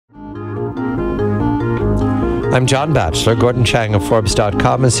I'm John Batchelor. Gordon Chang of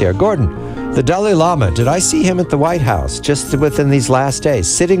Forbes.com is here. Gordon, the Dalai Lama, did I see him at the White House just within these last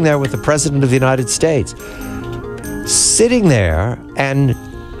days, sitting there with the President of the United States, sitting there and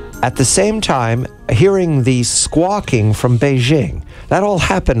at the same time hearing the squawking from Beijing? That all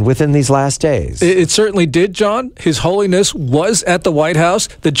happened within these last days. It certainly did, John. His Holiness was at the White House.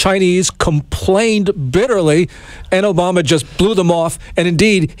 The Chinese complained bitterly, and Obama just blew them off. And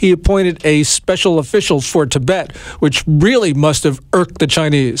indeed, he appointed a special official for Tibet, which really must have irked the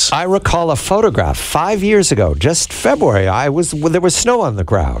Chinese. I recall a photograph 5 years ago, just February. There was snow on the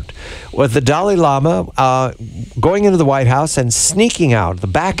ground, with the Dalai Lama going into the White House and sneaking out the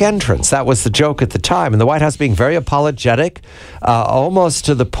back entrance. That was the joke at the time. And the White House being very apologetic, almost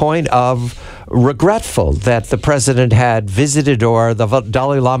to the point of regretful that the president had visited or the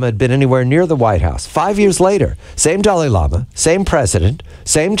Dalai Lama had been anywhere near the White House. 5 years later, same Dalai Lama, same president,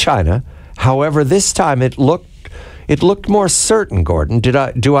 same China. However, this time it looked more certain, Gordon. Did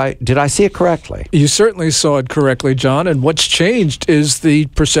I see it correctly? You certainly saw it correctly, John. And what's changed is the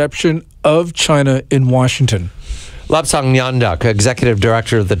perception of China in Washington. Lobsang Nyandak, executive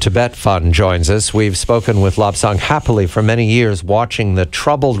director of the Tibet Fund, joins us. We've spoken with Lobsang happily for many years, watching the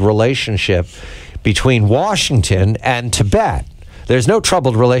troubled relationship between Washington and Tibet. There's no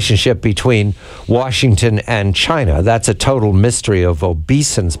troubled relationship between Washington and China. That's a total mystery of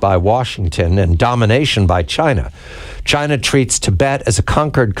obeisance by Washington and domination by China. China treats Tibet as a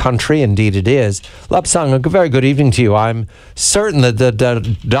conquered country. Indeed it is. Lobsang, a very good evening to you. I'm certain that the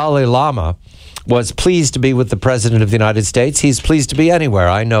Dalai Lama was pleased to be with the President of the United States. He's pleased to be anywhere.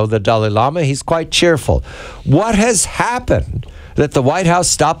 I know the Dalai Lama. He's quite cheerful. What has happened that the White House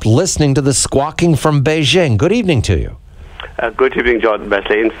stopped listening to the squawking from Beijing? Good evening to you. Good evening, John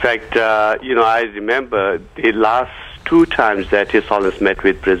Batchelor. In fact, I remember the last two times that His Holiness met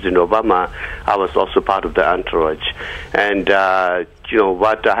with President Obama, I was also part of the entourage. And,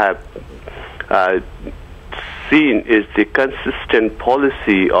 what I have seen is the consistent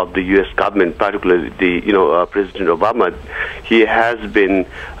policy of the U.S. government, particularly President Obama. He has been,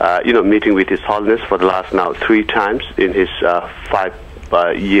 meeting with His Holiness for the last now 3 times in his 5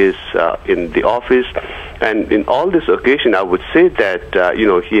 years in the office. And in all this occasion, I would say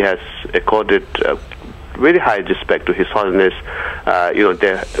that, he has accorded very high respect to His Holiness.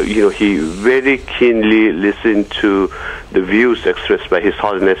 He very keenly listened to the views expressed by His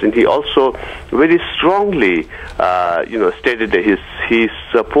Holiness, and he also very strongly, stated that he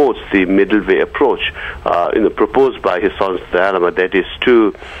supports the middle way approach, proposed by His Holiness the Dalai Lama, that is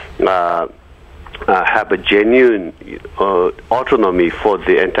to have a genuine autonomy for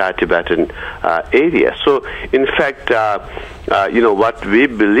the entire Tibetan area. So, in fact, what we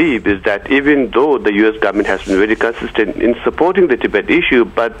believe is that even though the U.S. government has been very consistent in supporting the Tibet issue,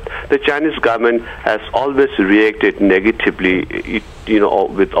 but the Chinese government has always reacted negatively,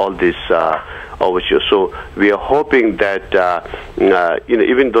 with all this overture. So we are hoping that,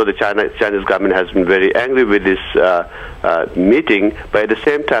 even though the Chinese government has been very angry with this meeting, but at the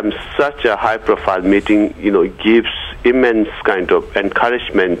same time, such a high-profile meeting, gives immense kind of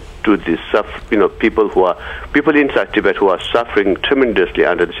encouragement to the people inside Tibet who are suffering tremendously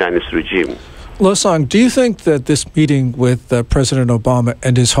under the Chinese regime. Lobsang, do you think that this meeting with President Obama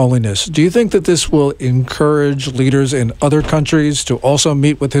and His Holiness, do you think that this will encourage leaders in other countries to also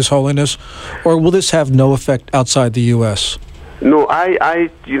meet with His Holiness, or will this have no effect outside the U.S.? No, I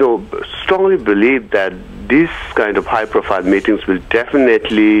strongly believe that these kind of high-profile meetings will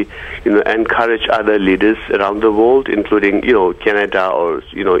definitely, encourage other leaders around the world, including, Canada or,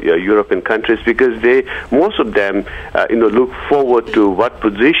 European countries, because most of them, look forward to what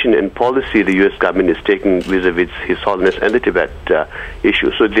position and policy the U.S. government is taking vis-a-vis His Holiness and the Tibet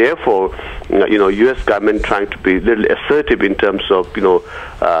issue. So therefore, U.S. government trying to be a little assertive in terms of,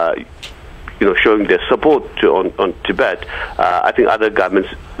 showing their support on Tibet, I think other governments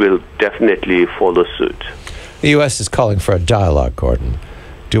will definitely follow suit. The U.S. is calling for a dialogue, Gordon.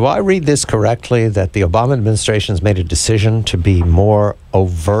 Do I read this correctly, that the Obama administration has made a decision to be more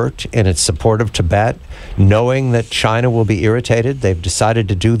overt in its support of Tibet, knowing that China will be irritated? They've decided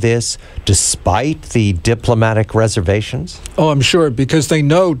to do this despite the diplomatic reservations? Oh, I'm sure, because they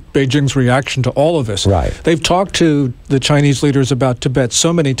know Beijing's reaction to all of this. Right. They've talked to the Chinese leaders about Tibet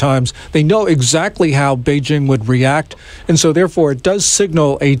so many times. They know exactly how Beijing would react, and so therefore it does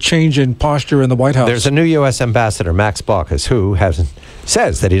signal a change in posture in the White House. There's a new U.S. ambassador, Max Baucus, who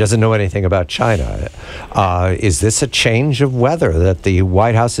says that he doesn't know anything about China. Is this a change of weather, that the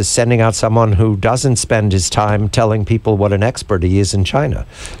White House is sending out someone who doesn't spend his time telling people what an expert he is in China?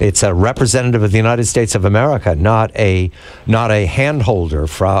 It's a representative of the United States of America, not a handholder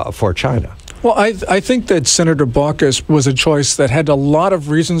for China. Well, I think that Senator Baucus was a choice that had a lot of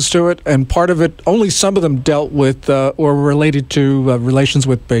reasons to it, and part of it, only some of them dealt with or related to relations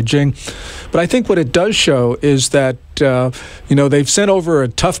with Beijing. But I think what it does show is that, they've sent over a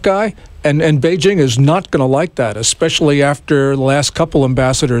tough guy, and Beijing is not going to like that, especially after the last couple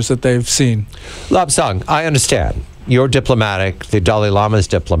ambassadors that they've seen. Lobsang, I understand. You're diplomatic, the Dalai Lama is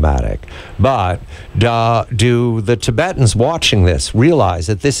diplomatic, but do the Tibetans watching this realize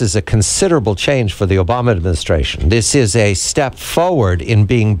that this is a considerable change for the Obama administration? This is a step forward in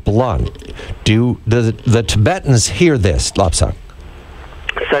being blunt. Do the Tibetans hear this, Lobsang?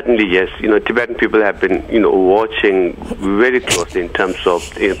 Certainly, yes. Tibetan people have been, watching very closely in terms of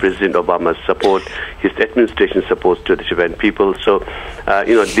President Obama's support, his administration support to the Tibetan people. So,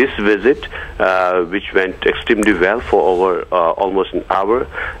 this visit, which went extremely well for over almost an hour,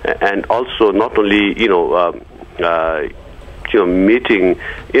 and also not only, meeting.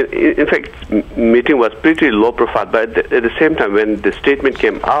 In fact, meeting was pretty low profile, but at the same time, when the statement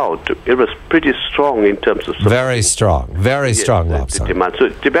came out, it was pretty strong in terms of very strong, Lobsang. Demand. So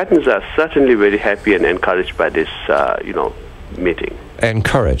Tibetans are certainly very happy and encouraged by this, meeting.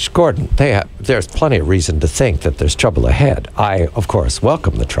 Encouraged, Gordon. There's plenty of reason to think that there's trouble ahead. I, of course,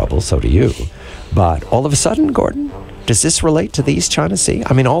 welcome the trouble. So do you. But all of a sudden, Gordon, does this relate to the East China Sea?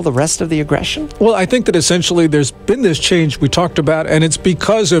 I mean, all the rest of the aggression? Well, I think that essentially there's been this change we talked about, and it's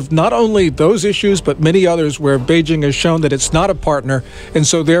because of not only those issues, but many others where Beijing has shown that it's not a partner, and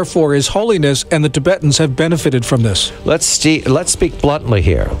so therefore His Holiness and the Tibetans have benefited from this. Let's speak bluntly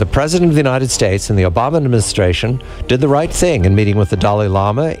here. The President of the United States and the Obama administration did the right thing in meeting with the Dalai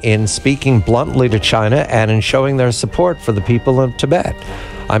Lama, in speaking bluntly to China, and in showing their support for the people of Tibet.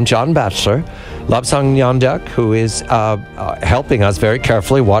 I'm John Batchelor. Lobsang Nyandak, who is helping us very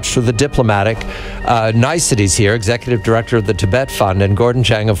carefully watch through the diplomatic niceties here, Executive Director of the Tibet Fund, and Gordon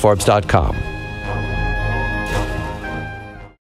Chang of Forbes.com.